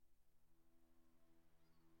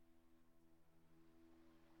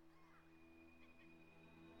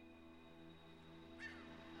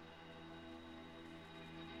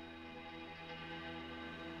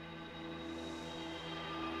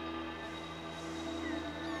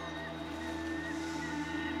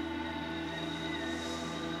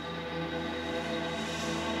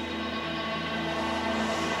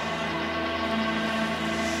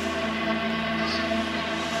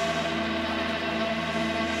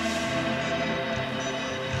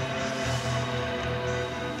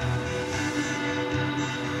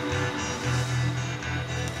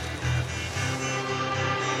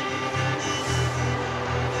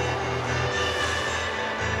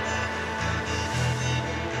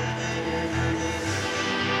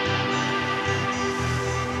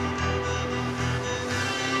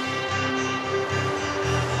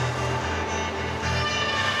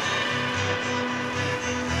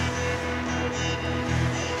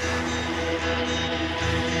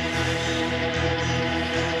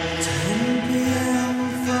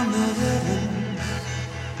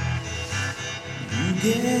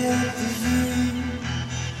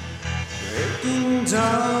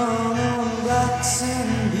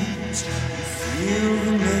feel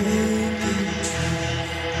the naked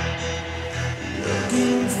truth,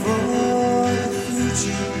 looking for the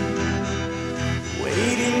future,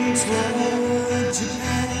 waiting toward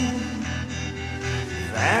Japan,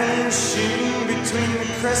 vanishing between the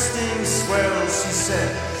cresting swells. She said,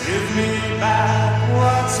 give me back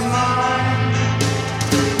what's mine.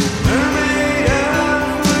 Mermaid of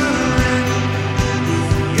Marin,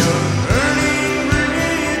 you're a burning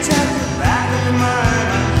bridge at the back of my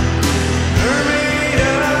mind. Mermaid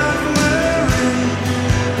of Marin,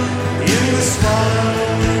 in the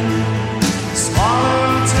swallowtail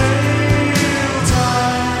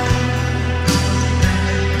time.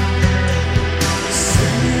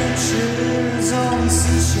 Signatures on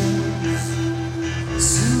seashells,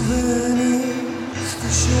 souvenirs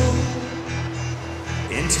for show,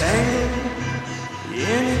 entangled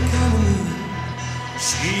in economy.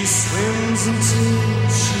 She swims until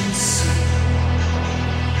she's seen.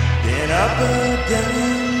 Then up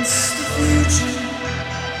against the future,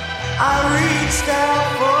 I reached out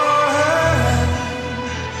for her hand.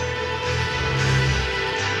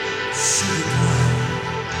 She declined.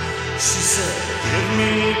 She said, give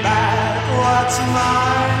me back what's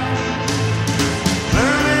mine.